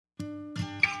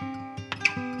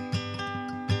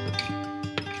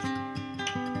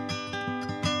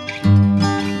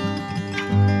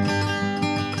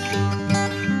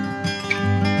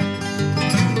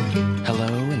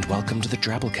the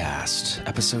Drabblecast,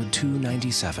 episode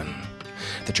 297.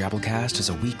 The Drabblecast is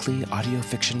a weekly audio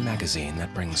fiction magazine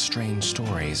that brings strange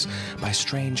stories by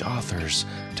strange authors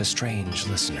to strange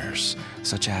listeners,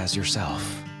 such as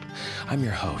yourself. I'm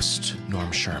your host,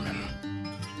 Norm Sherman.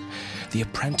 The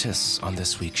Apprentice on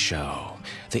this week's show,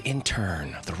 the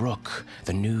intern, the rook,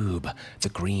 the noob, the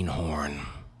greenhorn.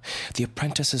 The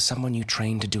Apprentice is someone you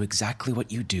train to do exactly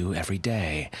what you do every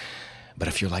day. But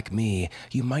if you're like me,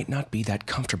 you might not be that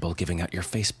comfortable giving out your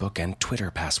Facebook and Twitter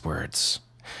passwords.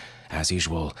 As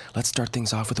usual, let's start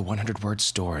things off with a 100-word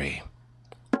story.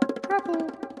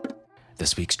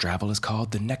 This week's Drabble is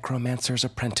called The Necromancer's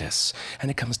Apprentice, and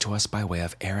it comes to us by way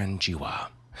of Aaron Jiwa.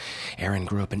 Aaron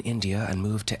grew up in India and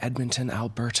moved to Edmonton,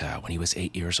 Alberta when he was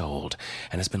 8 years old,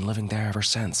 and has been living there ever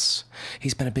since.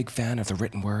 He's been a big fan of the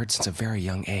written word since a very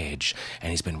young age, and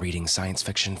he's been reading science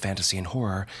fiction, fantasy, and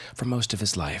horror for most of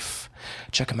his life.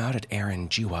 Check him out at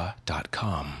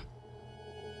aaronjiwa.com.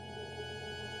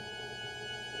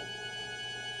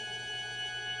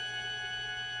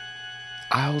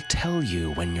 I'll tell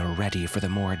you when you're ready for the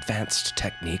more advanced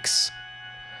techniques.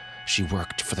 She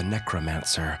worked for the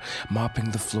necromancer, mopping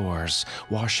the floors,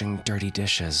 washing dirty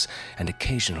dishes, and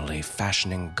occasionally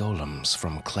fashioning golems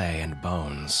from clay and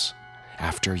bones.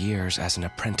 After years as an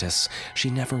apprentice,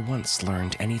 she never once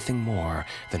learned anything more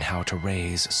than how to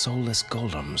raise soulless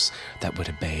golems that would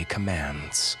obey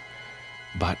commands.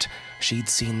 But she'd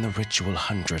seen the ritual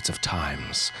hundreds of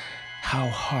times. How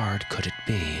hard could it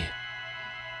be?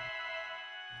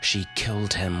 She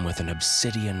killed him with an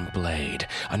obsidian blade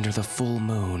under the full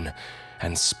moon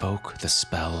and spoke the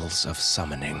spells of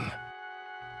summoning.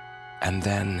 And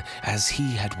then, as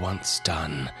he had once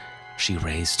done, she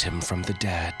raised him from the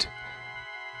dead.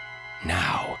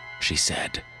 "Now," she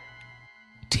said,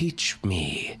 "teach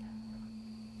me."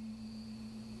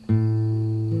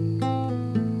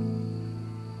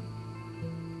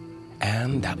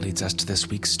 And that leads us to this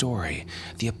week's story,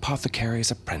 The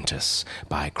Apothecary's Apprentice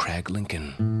by Craig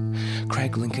Lincoln.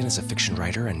 Craig Lincoln is a fiction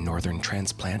writer and northern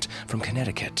transplant from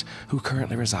Connecticut who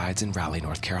currently resides in Raleigh,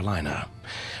 North Carolina.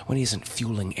 When he isn't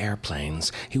fueling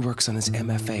airplanes, he works on his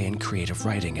MFA in creative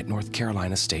writing at North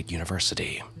Carolina State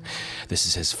University. This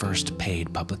is his first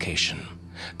paid publication.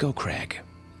 Go, Craig.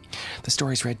 The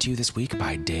story is read to you this week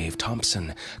by Dave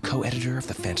Thompson, co-editor of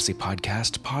the fantasy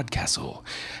podcast Podcastle.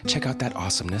 Check out that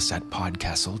awesomeness at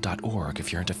podcastle.org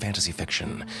if you're into fantasy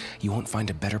fiction. You won't find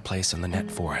a better place on the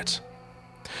net for it.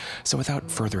 So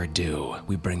without further ado,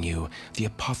 we bring you The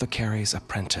Apothecary's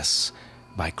Apprentice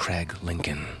by Craig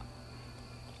Lincoln.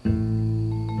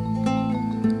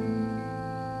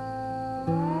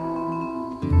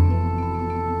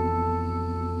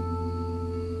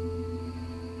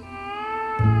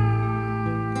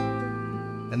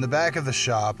 In the back of the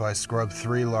shop, I scrubbed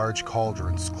 3 large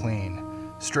cauldrons clean,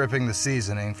 stripping the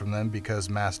seasoning from them because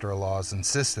Master Aloz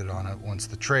insisted on it once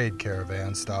the trade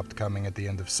caravan stopped coming at the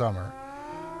end of summer.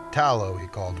 Tallow, he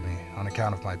called me, on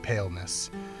account of my paleness.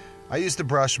 I used a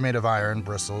brush made of iron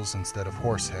bristles instead of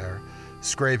horsehair,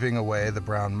 scraping away the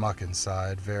brown muck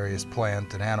inside, various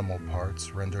plant and animal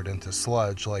parts rendered into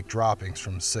sludge like droppings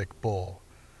from a sick bull.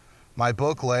 My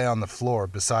book lay on the floor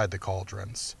beside the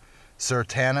cauldrons. Sir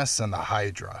Tanis and the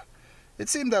Hydra. It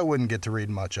seemed I wouldn't get to read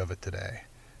much of it today.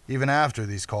 Even after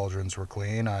these cauldrons were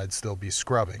clean, I'd still be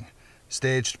scrubbing.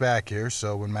 Staged back here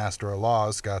so when Master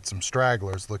Aloz got some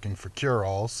stragglers looking for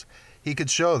cure-alls, he could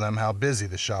show them how busy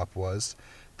the shop was,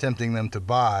 tempting them to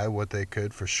buy what they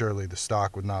could, for surely the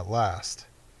stock would not last.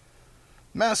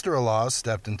 Master Aloz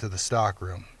stepped into the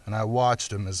stockroom, and I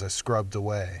watched him as I scrubbed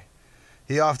away.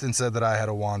 He often said that I had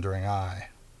a wandering eye.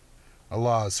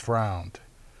 Aloz frowned.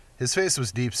 His face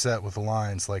was deep set with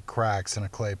lines like cracks in a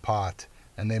clay pot,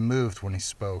 and they moved when he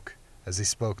spoke, as he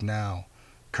spoke now,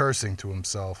 cursing to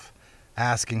himself,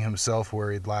 asking himself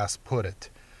where he'd last put it,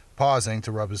 pausing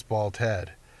to rub his bald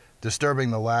head,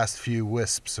 disturbing the last few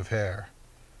wisps of hair.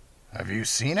 "Have you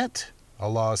seen it?"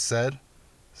 Aloz said.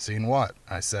 "Seen what?"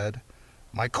 I said.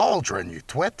 "My cauldron, you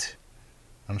twit."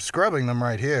 "I'm scrubbing them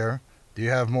right here. Do you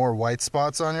have more white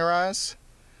spots on your eyes?"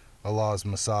 Aloz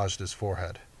massaged his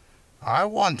forehead. "I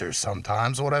wonder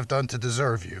sometimes what I've done to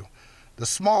deserve you. The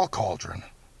small cauldron,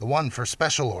 the one for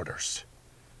special orders."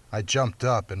 I jumped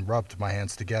up and rubbed my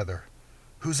hands together.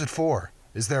 "Who's it for?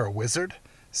 Is there a wizard?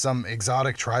 Some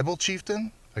exotic tribal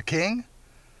chieftain? A king?"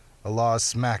 Aloz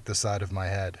smacked the side of my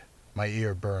head. My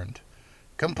ear burned.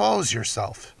 "Compose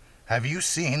yourself. Have you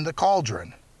seen the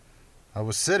cauldron?" "I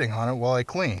was sitting on it while I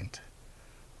cleaned."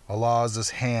 Aloz's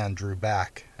hand drew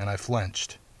back, and I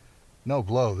flinched. No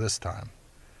blow this time.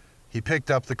 He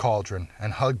picked up the cauldron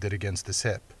and hugged it against his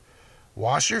hip.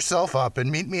 "Wash yourself up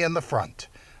and meet me in the front.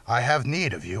 I have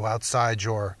need of you outside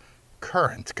your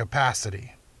current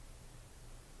capacity.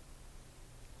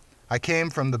 I came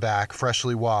from the back,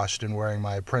 freshly washed and wearing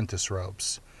my apprentice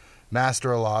robes.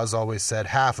 Master Aloz always said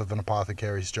half of an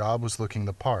apothecary's job was looking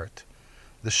the part.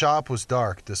 The shop was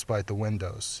dark despite the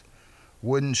windows.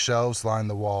 Wooden shelves lined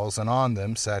the walls, and on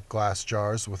them sat glass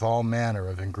jars with all manner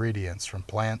of ingredients, from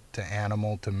plant to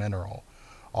animal to mineral,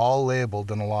 all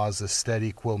labeled in Aloz's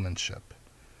steady quillmanship.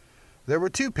 There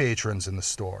were 2 patrons in the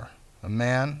store, a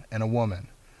man and a woman.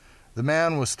 The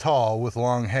man was tall, with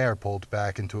long hair pulled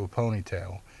back into a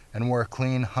ponytail, and wore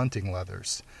clean hunting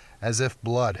leathers, as if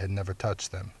blood had never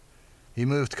touched them. He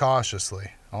moved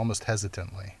cautiously, almost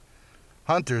hesitantly.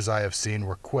 Hunters I have seen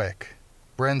were quick.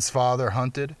 Bren's father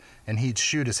hunted, and he'd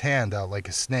shoot his hand out like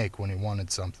a snake when he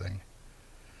wanted something.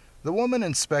 The woman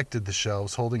inspected the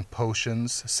shelves, holding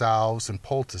potions, salves, and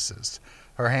poultices,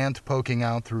 her hand poking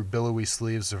out through billowy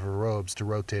sleeves of her robes to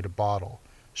rotate a bottle,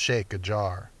 shake a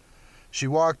jar. She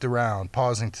walked around,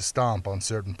 pausing to stomp on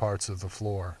certain parts of the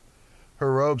floor.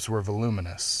 Her robes were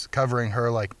voluminous, covering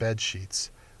her like bedsheets,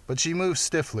 but she moved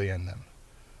stiffly in them.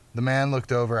 The man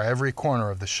looked over every corner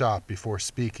of the shop before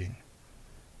speaking.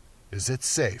 "Is it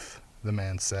safe?" the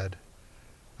man said.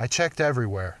 "I checked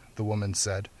everywhere," the woman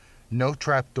said. "No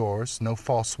trapdoors, no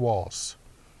false walls."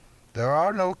 "There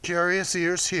are no curious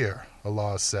ears here,"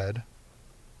 Aloz said.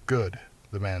 "Good,"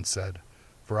 the man said,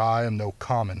 "for I am no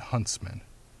common huntsman."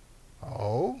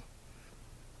 "Oh?"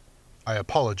 I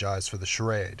apologize for the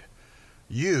charade.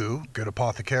 "You, good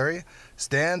apothecary,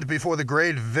 stand before the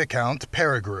great Viscount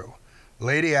Peregrue.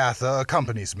 Lady Atha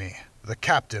accompanies me, the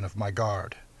captain of my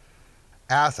guard."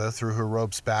 Atha threw her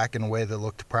robes back in a way that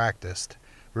looked practiced,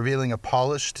 revealing a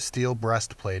polished steel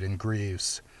breastplate and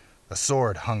greaves. A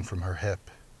sword hung from her hip.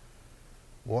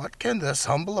 "What can this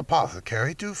humble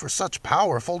apothecary do for such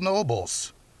powerful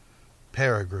nobles?"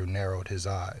 Peregrue narrowed his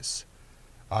eyes.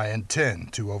 "I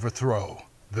intend to overthrow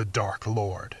the Dark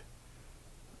Lord."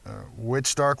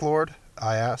 Which Dark Lord?"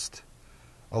 I asked.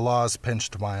 Aloz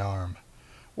pinched my arm.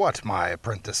 "What my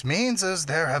apprentice means is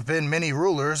there have been many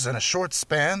rulers in a short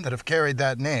span that have carried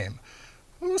that name.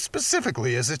 Who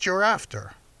specifically is it you're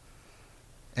after?"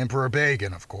 "Emperor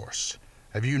Bagan, of course.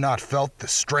 Have you not felt the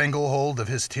stranglehold of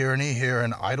his tyranny here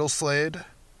in Idleslade?"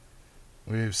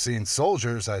 "We've seen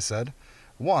soldiers," I said.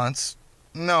 "Once.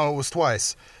 No, it was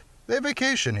twice. They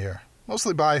vacation here,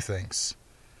 mostly buy things."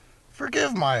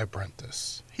 "Forgive my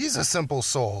apprentice. He's a simple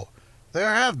soul.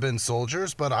 There have been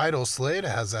soldiers, but Idleslade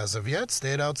has as of yet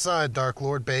stayed outside Dark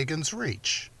Lord Bagan's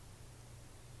reach."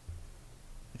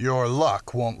 "Your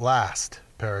luck won't last,"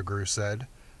 Peregrue said.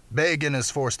 "Bagan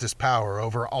has forced his power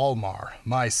over Almar,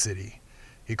 my city.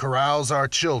 He corrals our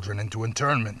children into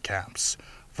internment camps,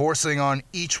 forcing on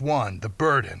each one the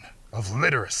burden of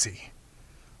literacy."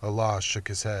 Aloz shook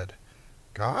his head.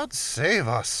 "God save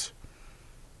us."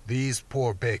 "These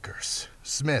poor bakers,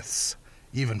 smiths,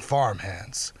 even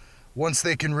farmhands, once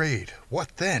they can read,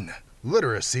 what then?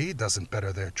 Literacy doesn't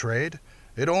better their trade.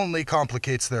 It only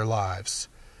complicates their lives.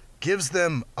 Gives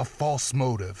them a false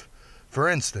motive. For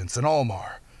instance, in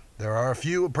Almar, there are a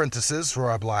few apprentices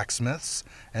for our blacksmiths,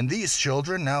 and these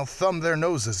children now thumb their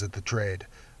noses at the trade,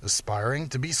 aspiring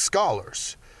to be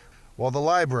scholars. While the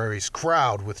libraries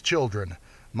crowd with children,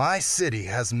 my city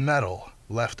has metal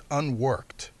left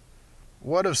unworked."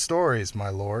 "What of stories, my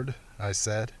lord?" I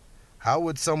said. "How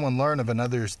would someone learn of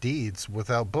another's deeds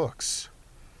without books?"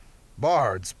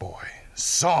 "Bards, boy.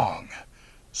 Song.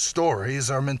 Stories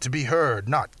are meant to be heard,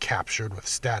 not captured with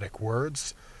static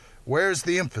words. Where's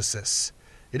the emphasis?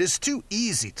 It is too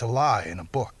easy to lie in a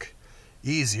book.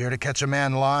 Easier to catch a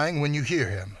man lying when you hear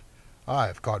him.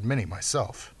 I've caught many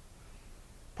myself."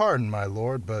 "Pardon, my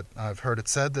lord, but I've heard it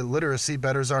said that literacy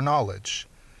betters our knowledge."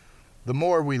 "The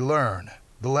more we learn,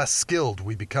 the less skilled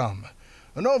we become.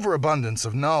 An overabundance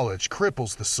of knowledge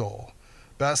cripples the soul,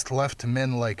 best left to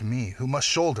men like me who must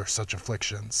shoulder such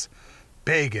afflictions.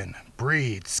 Bagan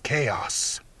breeds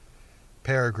chaos."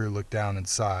 Peregrue looked down and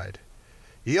sighed.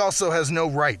 "He also has no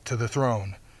right to the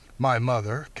throne. My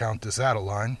mother, Countess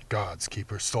Adeline, gods keep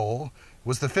her soul,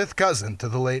 was the 5th cousin to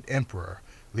the late emperor,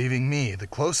 leaving me the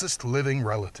closest living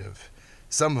relative.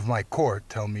 Some of my court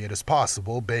tell me it is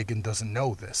possible Bagan doesn't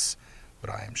know this, but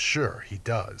I am sure he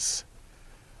does."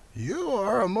 "You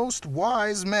are a most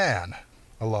wise man,"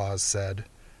 Aloz said.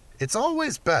 "It's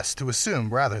always best to assume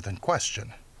rather than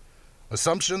question.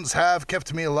 Assumptions have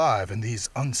kept me alive in these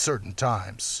uncertain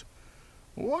times."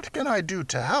 "What can I do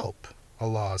to help?"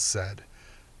 Aloz said.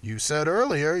 "You said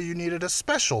earlier you needed a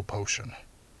special potion."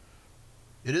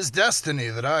 "It is destiny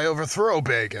that I overthrow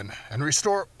Bagan and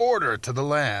restore order to the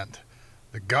land.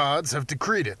 The gods have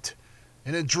decreed it.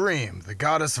 In a dream, the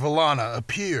goddess Valana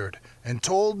appeared and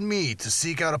told me to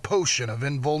seek out a potion of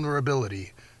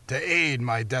invulnerability to aid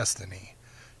my destiny.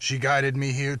 She guided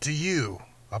me here to you,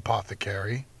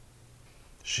 Apothecary."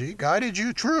 "She guided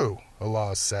you true,"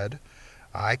 Aloz said.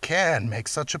 "I can make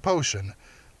such a potion.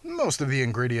 Most of the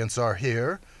ingredients are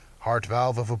here. Heart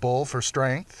valve of a bull for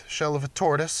strength, shell of a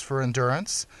tortoise for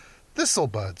endurance, thistle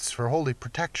buds for holy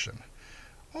protection.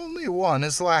 Only one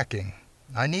is lacking.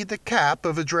 I need the cap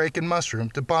of a drake and mushroom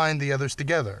to bind the others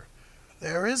together.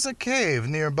 There is a cave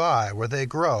nearby where they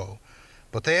grow,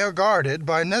 but they are guarded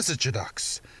by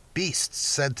Nezichiduks, beasts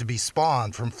said to be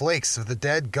spawned from flakes of the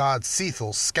dead god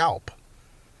Sethel's scalp."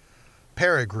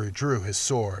 Peregru drew his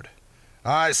sword.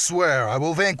 "I swear I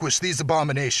will vanquish these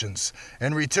abominations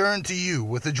and return to you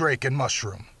with the drake and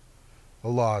mushroom."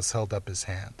 Aloz held up his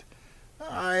hand.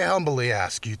 "I humbly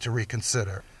ask you to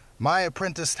reconsider. My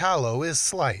apprentice Tallow is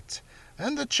slight,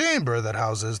 and the chamber that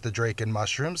houses the drake and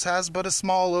mushrooms has but a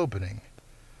small opening."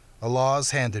 Aloz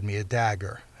handed me a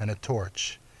dagger and a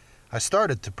torch. I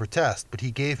started to protest, but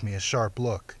he gave me a sharp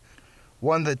look,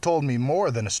 one that told me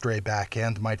more than a stray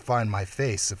backhand might find my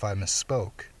face if I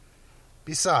misspoke.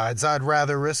 Besides, I'd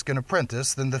rather risk an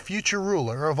apprentice than the future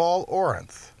ruler of all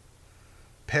Orinth.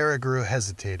 Peregru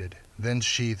hesitated, then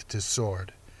sheathed his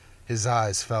sword. His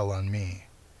eyes fell on me.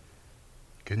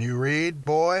 "Can you read,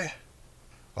 boy?"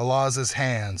 Aloz's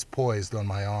hands poised on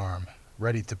my arm,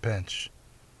 ready to pinch.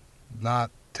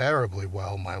 "Not terribly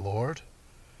well, my lord."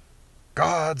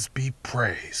 "Gods be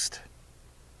praised."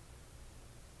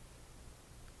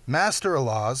 Master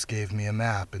Aloz gave me a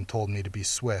map and told me to be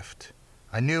swift.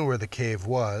 I knew where the cave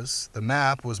was. The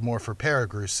map was more for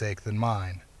Peregru's sake than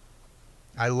mine.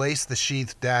 I laced the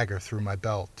sheathed dagger through my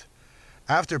belt.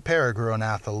 After Peregru and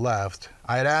Athel left,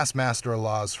 I had asked Master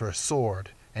Aloz for a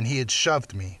sword, and he had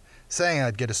shoved me, saying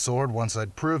I'd get a sword once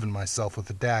I'd proven myself with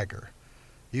a dagger.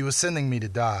 He was sending me to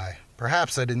die.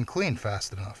 Perhaps I didn't clean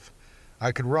fast enough.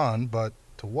 I could run, but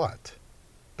to what?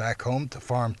 Back home to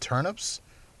farm turnips?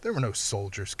 There were no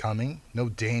soldiers coming, no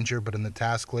danger but in the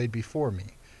task laid before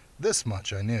me. This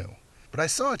much I knew. But I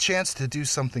saw a chance to do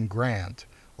something grand,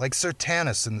 like Sir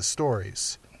Tanis in the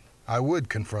stories. I would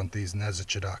confront these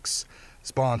Nezichiduks,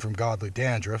 spawned from godly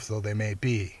dandruff though they may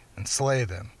be, and slay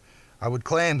them. I would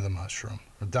claim the mushroom,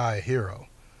 or die a hero.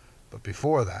 But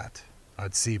before that,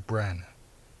 I'd see Bren.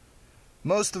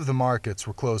 Most of the markets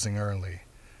were closing early.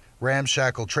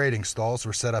 Ramshackle trading stalls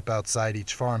were set up outside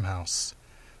each farmhouse.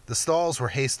 The stalls were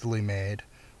hastily made,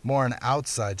 more an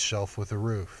outside shelf with a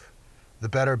roof. The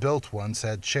better-built ones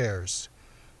had chairs.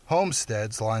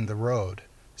 Homesteads lined the road,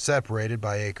 separated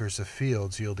by acres of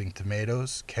fields yielding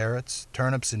tomatoes, carrots,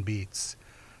 turnips, and beets.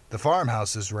 The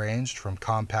farmhouses ranged from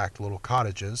compact little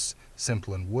cottages,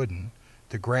 simple and wooden,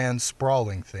 to grand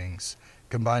sprawling things,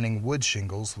 combining wood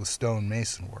shingles with stone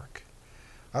masonwork.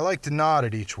 I liked to nod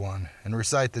at each one and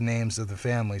recite the names of the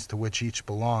families to which each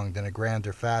belonged in a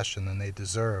grander fashion than they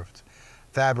deserved,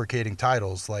 fabricating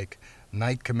titles like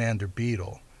Knight Commander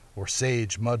Beetle or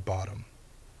Sage Mudbottom.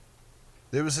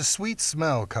 There was a sweet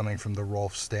smell coming from the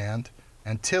Rolf stand,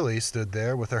 and Tilly stood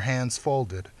there with her hands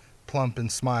folded, plump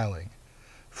and smiling.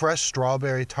 Fresh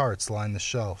strawberry tarts lined the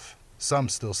shelf, some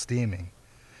still steaming.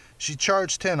 She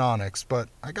charged 10 onyx, but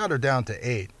I got her down to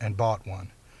 8 and bought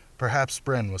one. Perhaps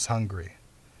Bryn was hungry.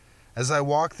 As I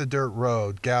walked the dirt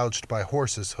road gouged by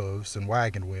horses' hooves and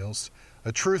wagon wheels,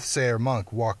 a truth-sayer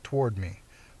monk walked toward me,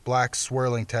 black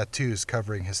swirling tattoos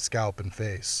covering his scalp and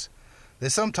face. They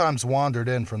sometimes wandered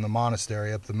in from the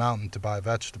monastery up the mountain to buy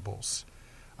vegetables.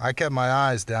 I kept my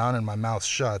eyes down and my mouth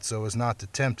shut so as not to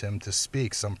tempt him to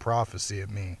speak some prophecy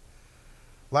at me.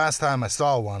 Last time I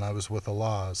saw one, I was with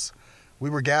Aloz. We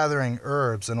were gathering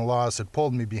herbs, and Aloz had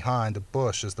pulled me behind a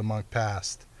bush as the monk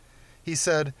passed. He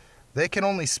said, "They can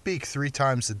only speak 3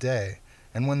 times a day,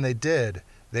 and when they did,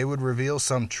 they would reveal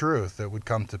some truth that would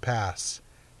come to pass."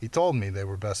 He told me they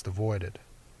were best avoided.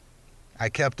 I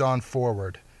kept on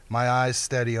forward, my eyes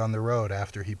steady on the road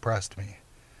after he pressed me.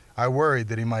 I worried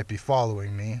that he might be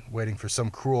following me, waiting for some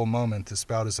cruel moment to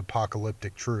spout his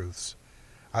apocalyptic truths.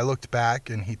 I looked back,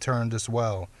 and he turned as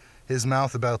well, his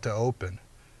mouth about to open.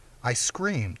 I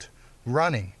screamed,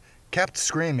 running, kept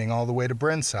screaming all the way to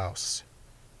Bryn's house.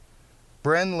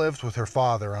 Bryn lived with her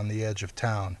father on the edge of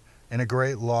town, in a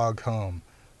great log home,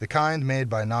 the kind made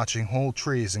by notching whole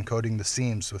trees and coating the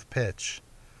seams with pitch.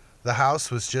 The house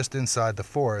was just inside the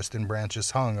forest, and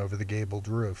branches hung over the gabled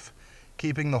roof,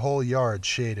 keeping the whole yard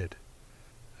shaded.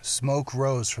 Smoke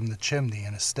rose from the chimney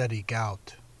in a steady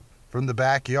gout. From the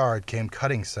backyard came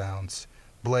cutting sounds,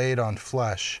 blade on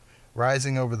flesh,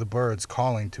 rising over the birds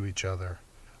calling to each other.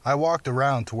 I walked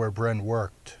around to where Bryn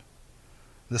worked.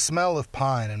 The smell of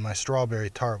pine and my strawberry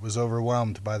tart was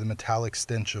overwhelmed by the metallic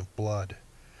stench of blood.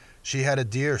 She had a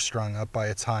deer strung up by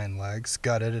its hind legs,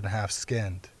 gutted and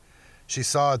half-skinned. She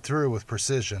sawed through with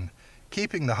precision,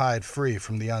 keeping the hide free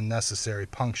from the unnecessary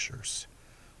punctures.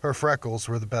 Her freckles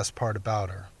were the best part about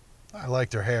her. I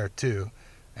liked her hair, too,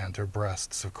 and her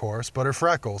breasts, of course, but her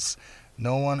freckles,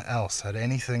 no one else had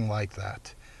anything like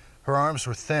that. Her arms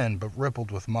were thin but rippled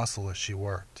with muscle as she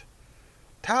worked.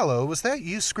 "Tallow, was that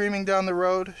you screaming down the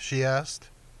road?" she asked.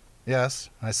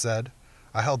 "Yes," I said.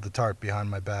 I held the tart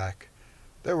behind my back.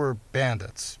 "There were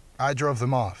bandits. I drove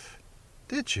them off."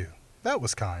 "Did you? That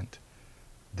was kind."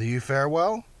 "Do you fare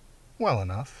well?" "Well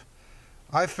enough."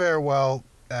 "I fare well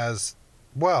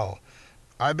well.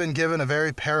 I've been given a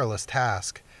very perilous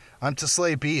task. I'm to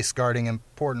slay beasts guarding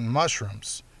important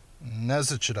mushrooms.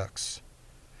 Nezuchiduks.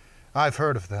 I've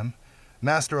heard of them.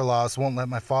 Master Aloz won't let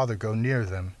my father go near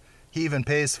them. He even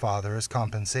pays father as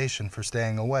compensation for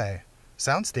staying away.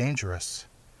 Sounds dangerous."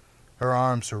 Her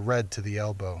arms were red to the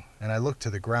elbow, and I looked to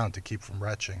the ground to keep from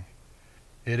retching.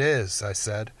 "It is," I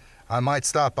said. "I might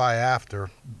stop by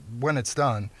after, when it's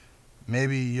done.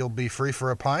 Maybe you'll be free for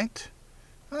a pint?"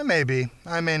 "I may be.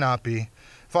 I may not be.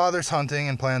 Father's hunting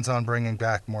and plans on bringing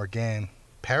back more game.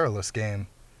 Perilous game."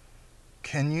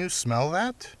 "Can you smell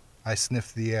that?" I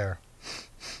sniffed the air.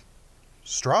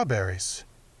 "Strawberries."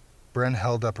 Bryn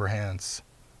held up her hands.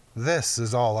 "This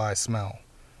is all I smell."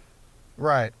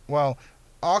 "Right. Well,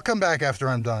 I'll come back after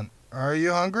I'm done. Are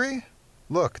you hungry?"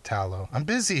 "Look, Tallow, I'm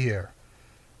busy here."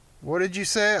 "What did you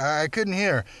say? I couldn't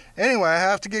hear. Anyway, I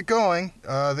have to get going.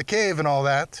 The cave and all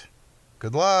that."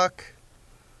 "Good luck."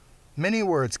 Many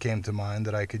words came to mind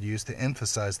that I could use to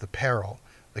emphasize the peril,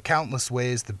 the countless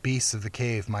ways the beasts of the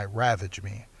cave might ravage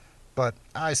me. But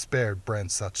I spared Bryn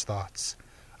such thoughts.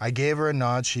 I gave her a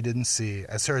nod she didn't see,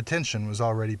 as her attention was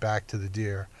already back to the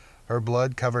deer, her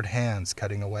blood-covered hands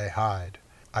cutting away hide.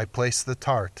 I placed the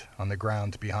tart on the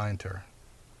ground behind her.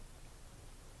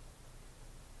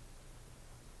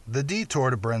 The detour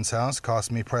to Bryn's house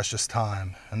cost me precious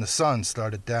time, and the sun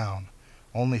started down,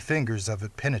 only fingers of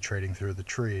it penetrating through the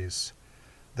trees.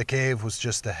 The cave was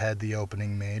just ahead the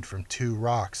opening made from two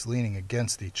rocks leaning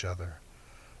against each other.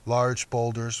 Large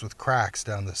boulders with cracks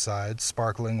down the sides,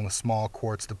 sparkling with small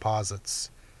quartz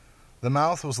deposits. The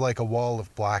mouth was like a wall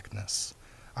of blackness.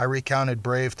 I recounted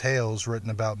brave tales written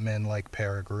about men like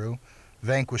Peregru,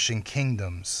 vanquishing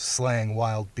kingdoms, slaying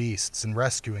wild beasts, and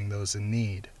rescuing those in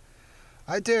need.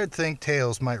 I dared think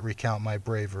tales might recount my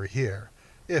bravery here,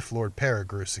 if Lord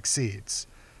Peregru succeeds.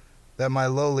 That my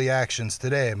lowly actions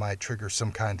today might trigger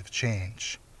some kind of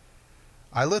change.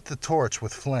 I lit the torch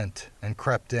with flint and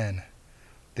crept in.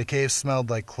 The cave smelled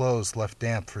like clothes left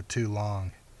damp for too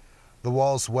long. The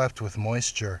walls wept with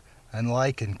moisture, and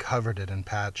lichen covered it in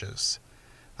patches.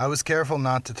 I was careful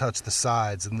not to touch the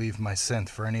sides and leave my scent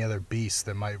for any other beasts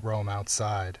that might roam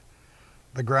outside.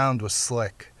 The ground was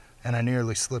slick, and I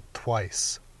nearly slipped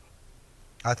twice.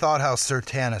 I thought how Sir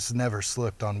Tanis never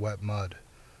slipped on wet mud.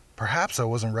 Perhaps I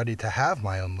wasn't ready to have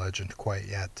my own legend quite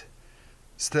yet.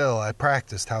 Still, I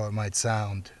practiced how it might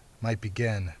sound, might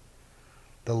begin.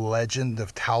 The legend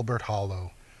of Talbot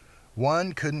Hollow.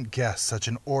 One couldn't guess such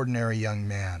an ordinary young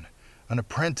man, an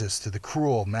apprentice to the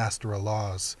cruel Master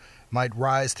Aloz, might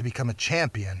rise to become a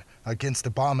champion against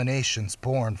abominations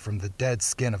born from the dead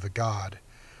skin of a god.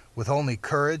 With only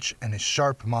courage and his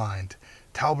sharp mind,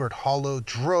 Talbot Hollow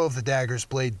drove the dagger's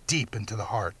blade deep into the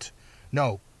heart.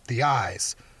 No, the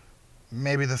eyes.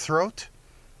 Maybe the throat?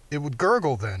 It would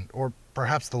gurgle then, or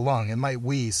perhaps the lung. It might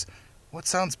wheeze. What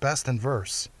sounds best in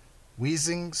verse?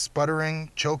 Wheezing,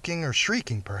 sputtering, choking, or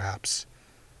shrieking, perhaps?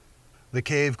 The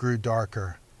cave grew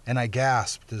darker, and I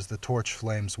gasped as the torch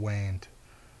flames waned.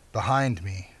 Behind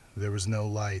me, there was no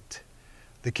light.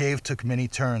 The cave took many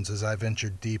turns as I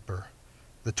ventured deeper.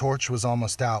 The torch was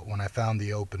almost out when I found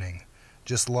the opening,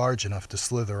 just large enough to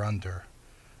slither under.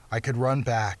 I could run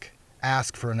back,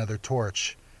 ask for another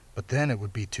torch, but then it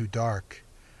would be too dark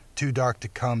to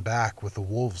come back with the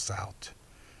wolves out.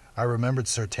 I remembered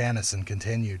Sir Tanis and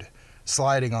continued,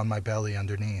 sliding on my belly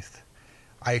underneath.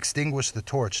 I extinguished the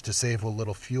torch to save what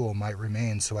little fuel might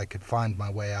remain so I could find my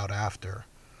way out after.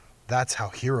 That's how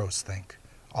heroes think,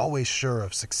 always sure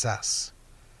of success.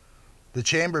 The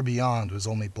chamber beyond was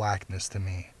only blackness to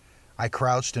me. I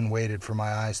crouched and waited for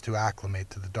my eyes to acclimate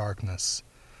to the darkness.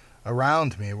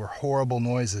 Around me were horrible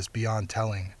noises beyond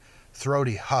telling,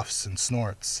 throaty huffs and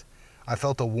snorts. I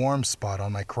felt a warm spot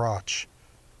on my crotch.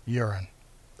 Urine.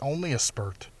 Only a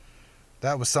spurt.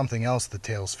 That was something else the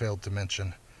tales failed to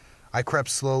mention. I crept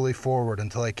slowly forward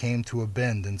until I came to a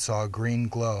bend and saw a green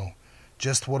glow,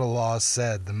 just what Aloz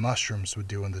said the mushrooms would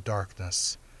do in the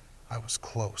darkness. I was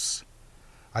close.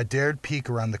 I dared peek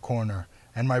around the corner,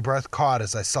 and my breath caught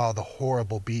as I saw the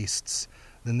horrible beasts,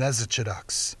 the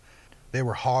Nezichiducks. They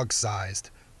were hog-sized,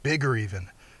 bigger even,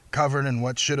 covered in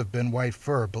what should have been white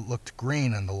fur but looked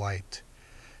green in the light.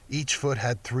 Each foot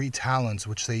had 3 talons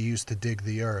which they used to dig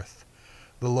the earth.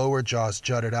 The lower jaws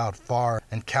jutted out far,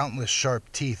 and countless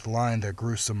sharp teeth lined their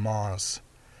gruesome maws.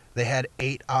 They had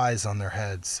 8 eyes on their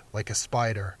heads, like a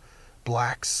spider.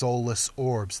 Black, soulless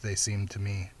orbs they seemed to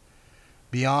me.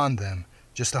 Beyond them,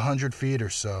 just 100 feet or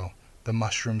so, the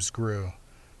mushrooms grew,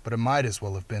 but it might as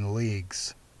well have been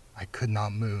leagues. I could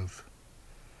not move.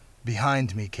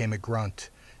 Behind me came a grunt,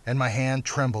 and my hand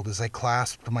trembled as I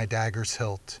clasped my dagger's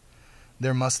hilt.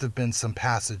 There must have been some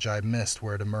passage I missed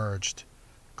where it emerged.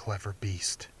 Clever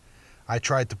beast. I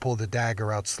tried to pull the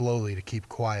dagger out slowly to keep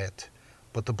quiet,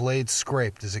 but the blade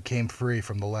scraped as it came free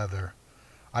from the leather.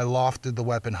 I lofted the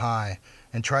weapon high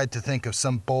and tried to think of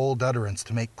some bold utterance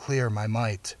to make clear my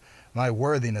might, my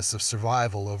worthiness of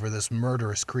survival over this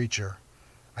murderous creature.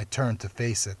 I turned to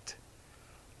face it.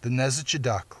 The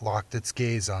Nezichiduck locked its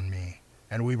gaze on me,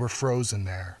 and we were frozen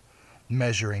there,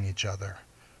 measuring each other,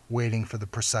 waiting for the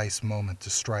precise moment to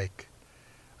strike.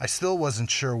 I still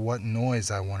wasn't sure what noise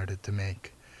I wanted it to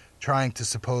make, trying to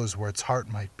suppose where its heart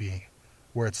might be,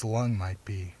 where its lung might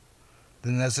be. The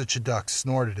Nezichiduck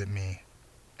snorted at me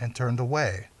and turned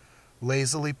away,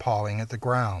 lazily pawing at the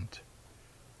ground.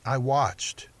 I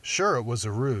watched, sure it was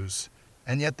a ruse,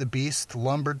 and yet the beast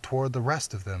lumbered toward the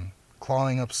rest of them,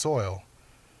 clawing up soil.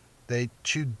 They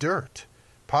chewed dirt,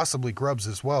 possibly grubs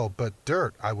as well, but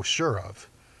dirt I was sure of.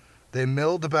 They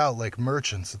milled about like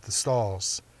merchants at the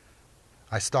stalls.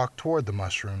 I stalked toward the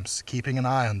mushrooms, keeping an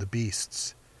eye on the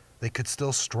beasts. They could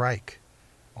still strike.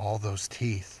 All those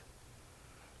teeth.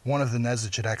 One of the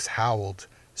Nezichiducks howled,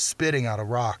 spitting out a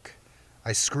rock.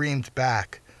 I screamed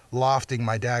back, lofting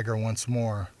my dagger once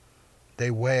more. They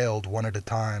wailed one at a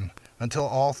time, until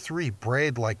all 3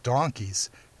 brayed like donkeys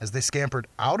as they scampered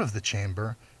out of the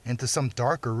chamber into some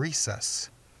darker recess.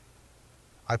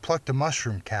 I plucked a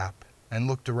mushroom cap and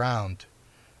looked around.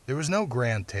 There was no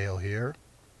grand tail here,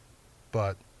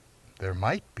 but there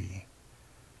might be.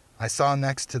 I saw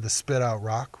next to the spit-out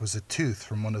rock was a tooth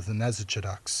from one of the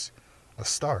Nezichiducks, a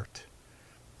start.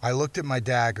 I looked at my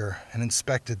dagger and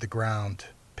inspected the ground,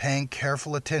 paying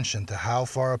careful attention to how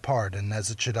far apart a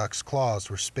Nezichiduck's claws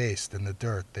were spaced in the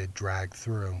dirt they'd dragged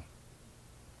through.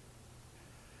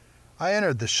 I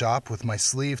entered the shop with my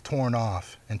sleeve torn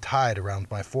off and tied around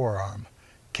my forearm,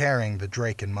 carrying the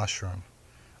Draken mushroom.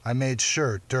 I made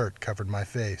sure dirt covered my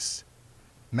face.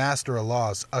 Master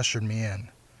Aloz ushered me in.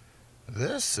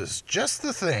 "This is just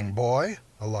the thing, boy,"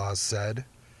 Aloz said.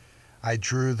 I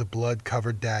drew the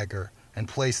blood-covered dagger and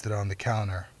placed it on the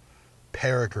counter.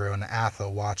 Peregru and Atha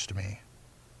watched me.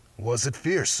 "Was it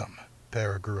fearsome?"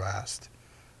 Peregru asked.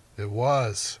 "It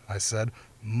was," I said.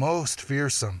 "Most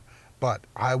fearsome, but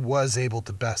I was able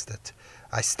to best it.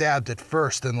 I stabbed it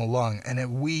first in the lung, and it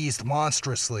wheezed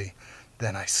monstrously.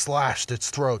 Then I slashed its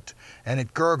throat, and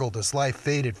it gurgled as life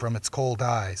faded from its cold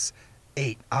eyes.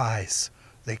 8 eyes.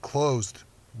 They closed,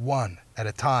 one at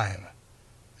a time."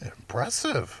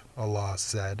 "Impressive," Aloz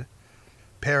said.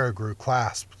 Peregru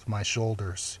clasped my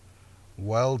shoulders.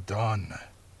 "Well done."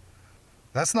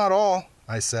 "That's not all,"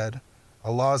 I said.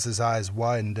 Aloz's eyes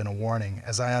widened in a warning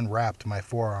as I unwrapped my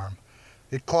forearm.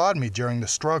 "It clawed me during the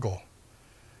struggle."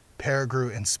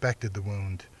 Peregru inspected the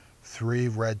wound, 3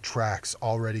 red tracks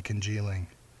already congealing.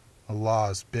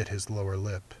 Aloz bit his lower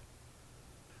lip.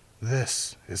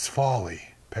 "This is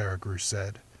folly," Peregru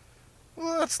said.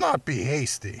 "Let's not be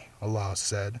hasty," Aloz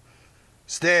said.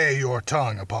 "Stay your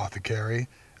tongue, Apothecary.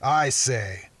 I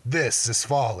say, this is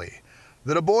folly.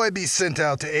 That a boy be sent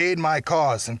out to aid my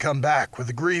cause and come back with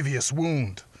a grievous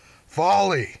wound.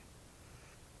 Folly!"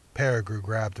 Peregru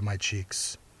grabbed my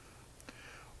cheeks.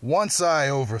 "Once I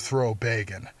overthrow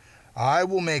Bagan, I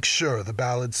will make sure the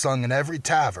ballads sung in every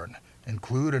tavern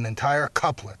include an entire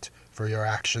couplet for your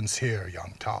actions here,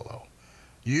 young Tallow.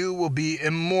 You will be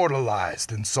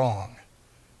immortalized in song."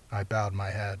 I bowed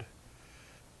my head.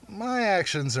 "My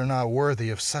actions are not worthy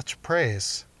of such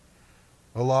praise."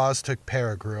 Aloz took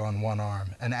Peregru on one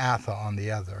arm and Atha on the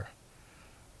other.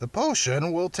 "The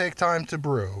potion will take time to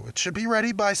brew. It should be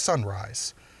ready by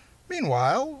sunrise.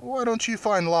 Meanwhile, why don't you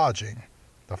find lodging?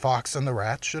 The fox and the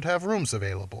rat should have rooms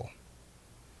available."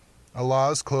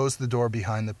 Aloz closed the door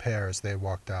behind the pair as they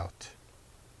walked out.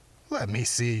 "Let me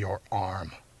see your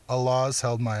arm." Aloz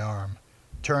held my arm,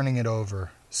 turning it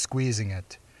over, squeezing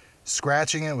it,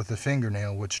 scratching it with a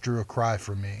fingernail which drew a cry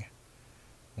from me.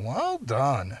 "Well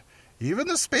done. Even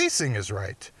the spacing is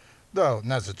right, though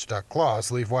Nezichiduck claws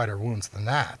leave wider wounds than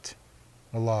that."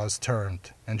 Aloz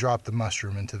turned and dropped the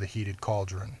mushroom into the heated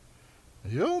cauldron.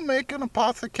 You'll make an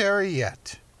apothecary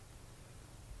yet.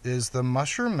 Is the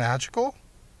mushroom magical?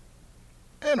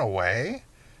 In a way.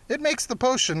 It makes the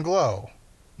potion glow.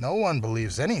 No one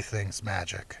believes anything's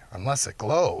magic unless it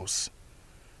glows.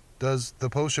 Does the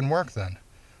potion work then?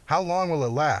 How long will it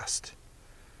last?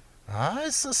 I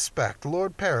suspect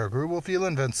Lord Peregrine will feel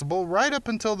invincible right up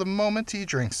until the moment he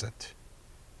drinks it.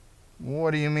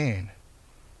 What do you mean?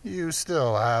 You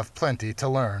still have plenty to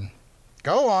learn.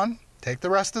 Go on, take the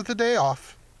rest of the day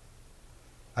off.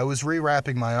 I was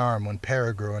rewrapping my arm when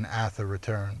Peregrine and Atha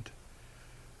returned.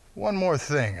 One more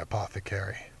thing,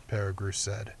 Apothecary, Peregrine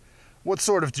said. What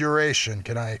sort of duration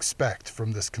can I expect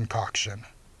from this concoction?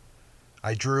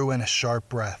 I drew in a sharp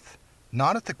breath,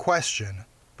 not at the question,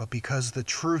 but because the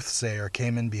truth-sayer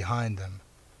came in behind them,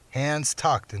 hands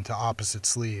tucked into opposite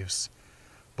sleeves.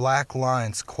 Black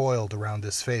lines coiled around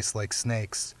his face like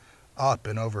snakes, up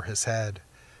and over his head.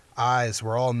 Eyes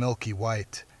were all milky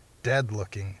white,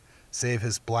 dead-looking, save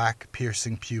his black,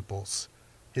 piercing pupils.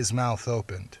 His mouth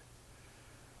opened.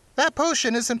 That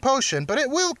potion isn't potion, but it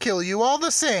will kill you all the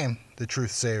same, the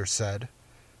truth-sayer said.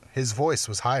 His voice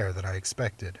was higher than I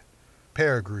expected.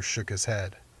 Peregrine shook his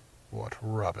head. What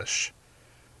rubbish.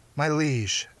 My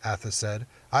liege, Atha said,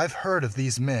 I've heard of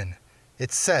these men.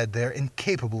 It's said they're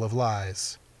incapable of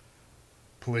lies.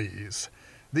 Please.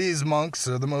 These monks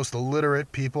are the most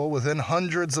illiterate people within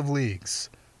hundreds of leagues.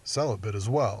 Celibate as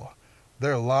well.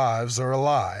 Their lives are a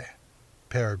lie.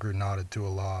 Peregrine nodded to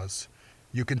Aloz.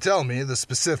 You can tell me the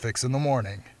specifics in the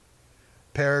morning.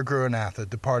 Peregrine and Atha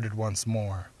departed once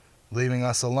more, leaving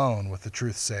us alone with the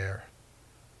truth-sayer.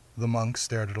 The monk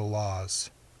stared at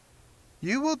Aloz.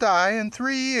 You will die in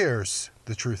 3 years,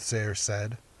 the truth-sayer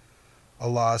said.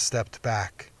 Aloz stepped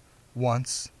back,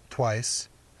 once, twice,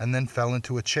 and then fell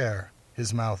into a chair,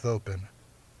 his mouth open.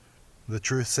 The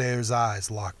truth-sayer's eyes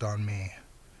locked on me.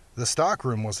 The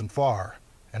stockroom wasn't far,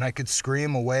 and I could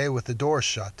scream away with the door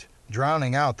shut,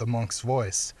 drowning out the monk's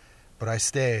voice, but I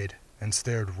stayed and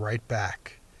stared right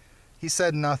back. He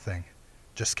said nothing,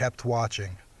 just kept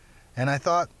watching, and I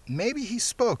thought maybe he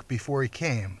spoke before he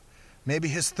came. Maybe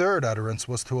his third utterance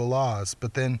was to Aloz,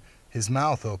 but then his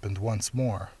mouth opened once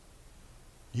more.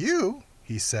 You,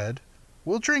 he said,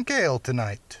 will drink ale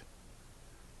tonight.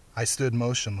 I stood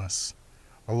motionless.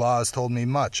 Aloz told me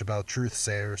much about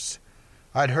truth-sayers.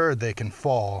 I'd heard they can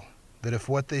fall, that if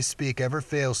what they speak ever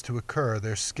fails to occur,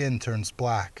 their skin turns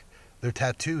black, their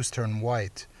tattoos turn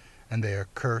white, and they are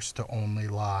cursed to only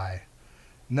lie.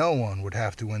 No one would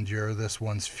have to endure this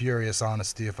one's furious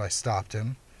honesty if I stopped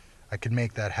him. I could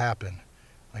make that happen.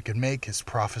 I could make his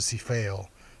prophecy fail,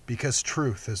 because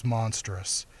truth is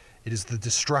monstrous. It is the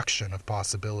destruction of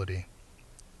possibility.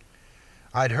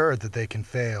 I'd heard that they can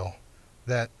fail,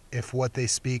 that if what they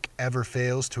speak ever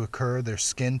fails to occur, their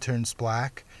skin turns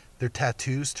black, their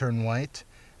tattoos turn white,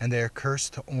 and they are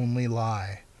cursed to only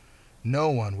lie. No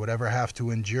one would ever have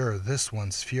to endure this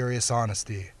one's furious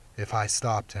honesty if I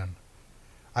stopped him.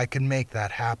 I could make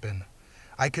that happen.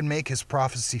 I could make his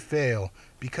prophecy fail,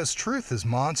 because truth is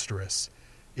monstrous.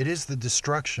 It is the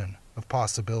destruction of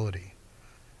possibility.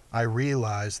 I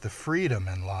realized the freedom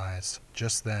in lies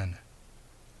just then.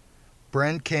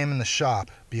 Brent came in the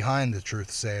shop behind the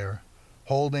truth-sayer,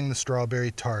 holding the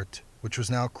strawberry tart, which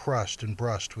was now crushed and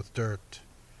brushed with dirt.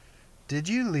 Did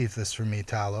you leave this for me,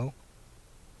 Tallow?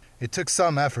 It took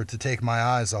some effort to take my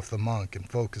eyes off the monk and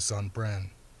focus on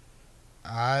Bren.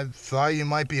 I thought you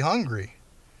might be hungry.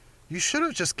 You should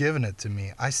have just given it to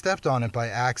me. I stepped on it by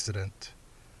accident.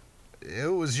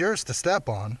 It was yours to step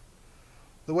on.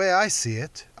 The way I see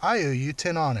it, I owe you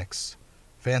 10 onyx.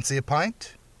 Fancy a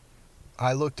pint?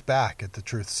 I looked back at the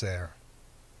truth-sayer.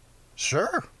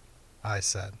 Sure, I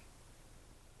said.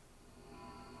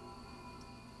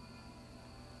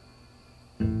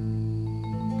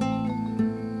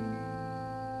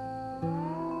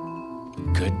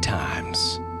 Good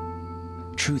times.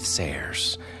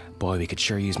 Truth-sayers. Boy, we could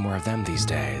sure use more of them these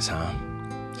days, huh?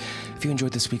 If you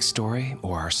enjoyed this week's story,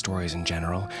 or our stories in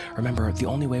general, remember, the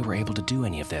only way we're able to do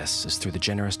any of this is through the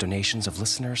generous donations of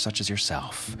listeners such as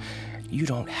yourself. You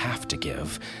don't have to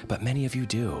give, but many of you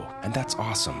do, and that's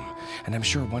awesome. And I'm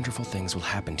sure wonderful things will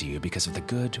happen to you because of the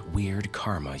good, weird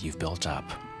karma you've built up.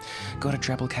 Go to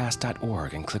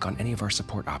Drabblecast.org and click on any of our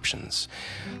support options.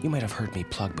 You might have heard me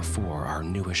plug before our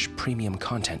newish premium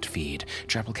content feed,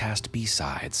 Drabblecast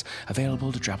B-Sides,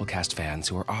 available to Drabblecast fans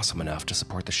who are awesome enough to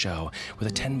support the show with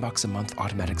a $10 a month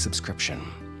automatic subscription.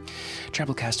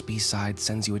 Drabblecast B-Side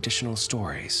sends you additional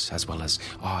stories, as well as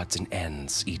odds and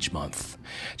ends each month.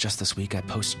 Just this week, I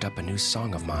posted up a new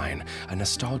song of mine, a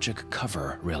nostalgic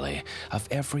cover, really, of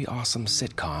every awesome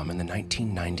sitcom in the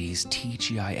 1990s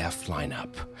TGIF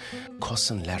lineup.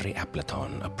 Kossen Larry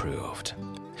Appleton approved.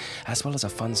 As well as a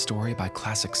fun story by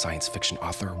classic science fiction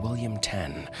author William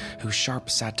Tenn, whose sharp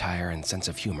satire and sense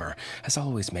of humor has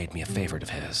always made me a favorite of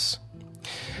his.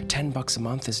 $10 a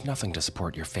month is nothing to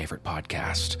support your favorite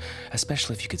podcast,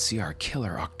 especially if you could see our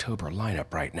killer October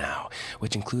lineup right now,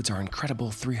 which includes our incredible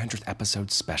 300th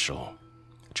episode special.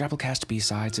 Drabblecast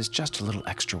B-Sides is just a little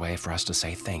extra way for us to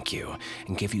say thank you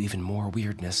and give you even more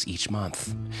weirdness each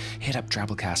month. Hit up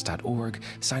drabblecast.org,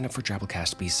 sign up for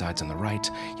Drabblecast B-Sides on the right.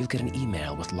 You'll get an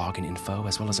email with login info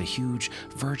as well as a huge,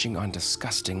 verging on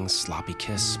disgusting, sloppy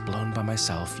kiss blown by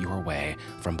myself your way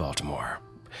from Baltimore.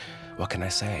 What can I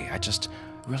say? I just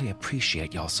really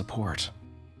appreciate y'all's support.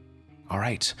 All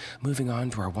right, moving on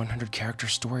to our 100 character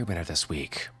story winner this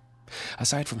week.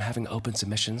 Aside from having open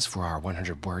submissions for our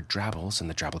 100-word Drabbles in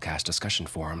the Drabblecast discussion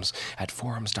forums at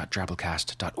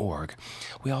forums.drabblecast.org,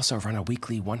 we also run a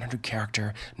weekly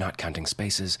 100-character, not counting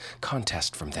spaces,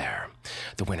 contest from there.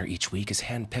 The winner each week is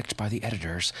handpicked by the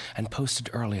editors and posted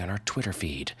early on our Twitter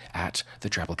feed at the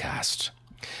Drabblecast.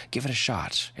 Give it a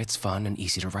shot. It's fun and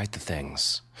easy to write the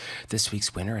things. This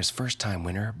week's winner is first-time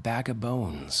winner Bag of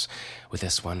Bones, with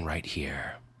this one right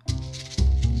here.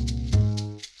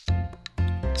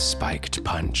 Spiked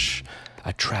punch,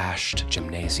 a trashed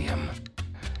gymnasium,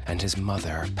 and his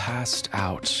mother passed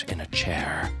out in a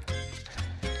chair.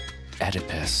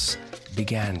 Oedipus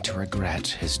began to regret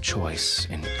his choice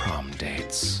in prom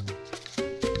dates.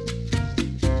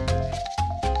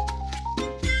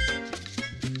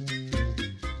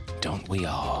 Don't we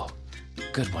all?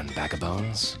 Good one, Bag of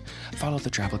Bones. Follow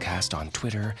the Drabblecast on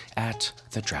Twitter at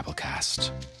the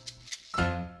Drabblecast.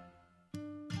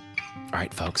 All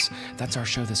right, folks, that's our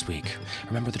show this week.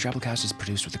 Remember, the Drabblecast is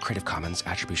produced with the Creative Commons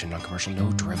Attribution Non-Commercial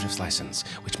No Derivatives License,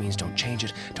 which means don't change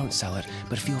it, don't sell it,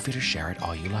 but feel free to share it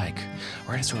all you like.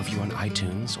 Write us a review on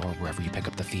iTunes or wherever you pick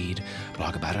up the feed.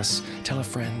 Blog about us. Tell a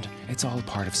friend. It's all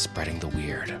part of spreading the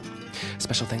weird.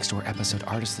 Special thanks to our episode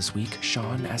artist this week,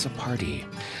 Sean As a Party.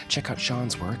 Check out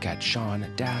Sean's work at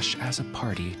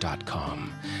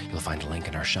sean-asaparty.com. You'll find a link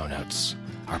in our show notes.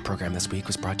 Our program this week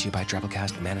was brought to you by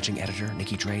Drabblecast Managing Editor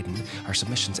Nikki Drayden, our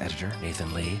Submissions Editor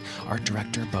Nathan Lee, Art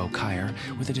Director Bo Kyer,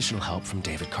 with additional help from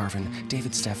David Carvin,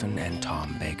 David Steffen, and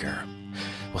Tom Baker.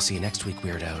 We'll see you next week,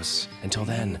 weirdos. Until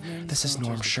then, this is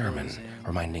Norm Sherman,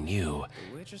 reminding you,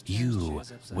 you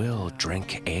will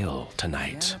drink ale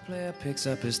tonight. The player picks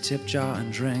up his tip jar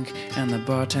and drink, and the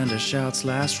bartender shouts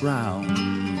last round.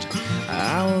 An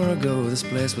hour ago this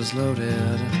place was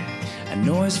loaded, and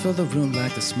noise filled the room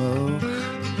like the smoke,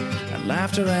 and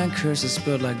laughter and curses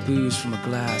spilled like booze from a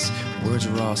glass. Words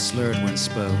were all slurred when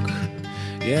spoke.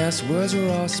 Yes, words were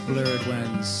all blurred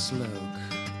when sloke.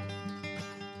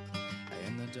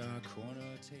 In the dark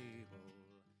corner table.